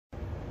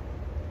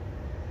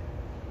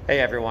Hey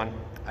everyone,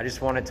 I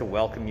just wanted to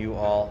welcome you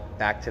all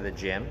back to the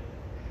gym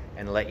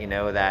and let you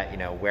know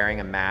that wearing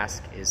a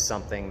mask is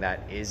something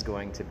that is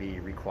going to be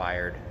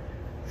required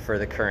for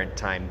the current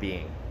time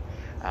being.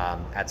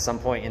 At some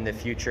point in the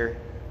future,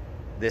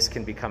 this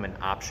can become an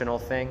optional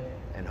thing,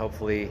 and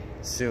hopefully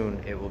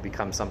soon it will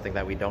become something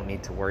that we don't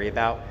need to worry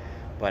about.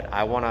 But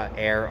I want to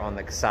err on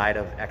the side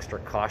of extra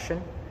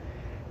caution.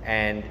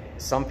 And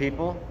some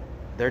people,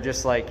 they're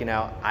just like,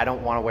 I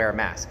don't want to wear a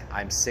mask.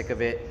 I'm sick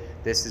of it.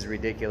 This is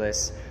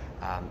ridiculous.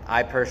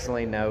 I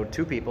personally know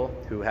two people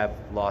who have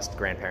lost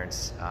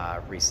grandparents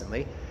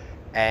recently,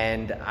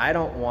 and I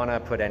don't want to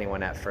put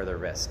anyone at further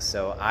risk.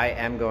 So I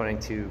am going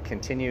to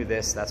continue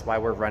this. That's why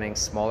we're running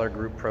smaller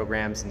group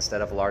programs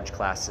instead of large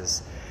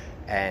classes.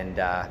 And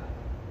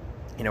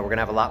we're going to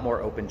have a lot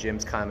more open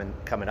gyms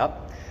coming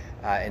up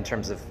in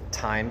terms of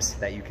times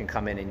that you can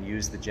come in and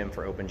use the gym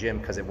for open gym,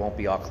 because it won't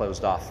be all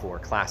closed off for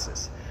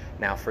classes.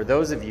 Now, for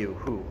those of you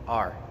who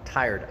are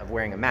tired of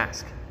wearing a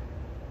mask,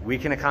 we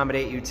can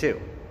accommodate you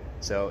too.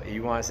 So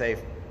you want to say,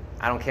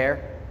 I don't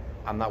care,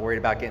 I'm not worried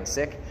about getting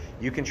sick,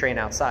 you can train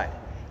outside.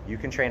 You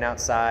can train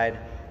outside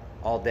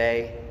all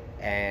day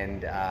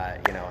and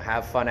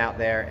have fun out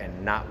there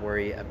and not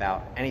worry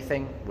about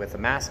anything with a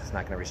mask. It's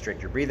not going to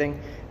restrict your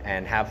breathing,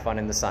 and have fun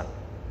in the sun.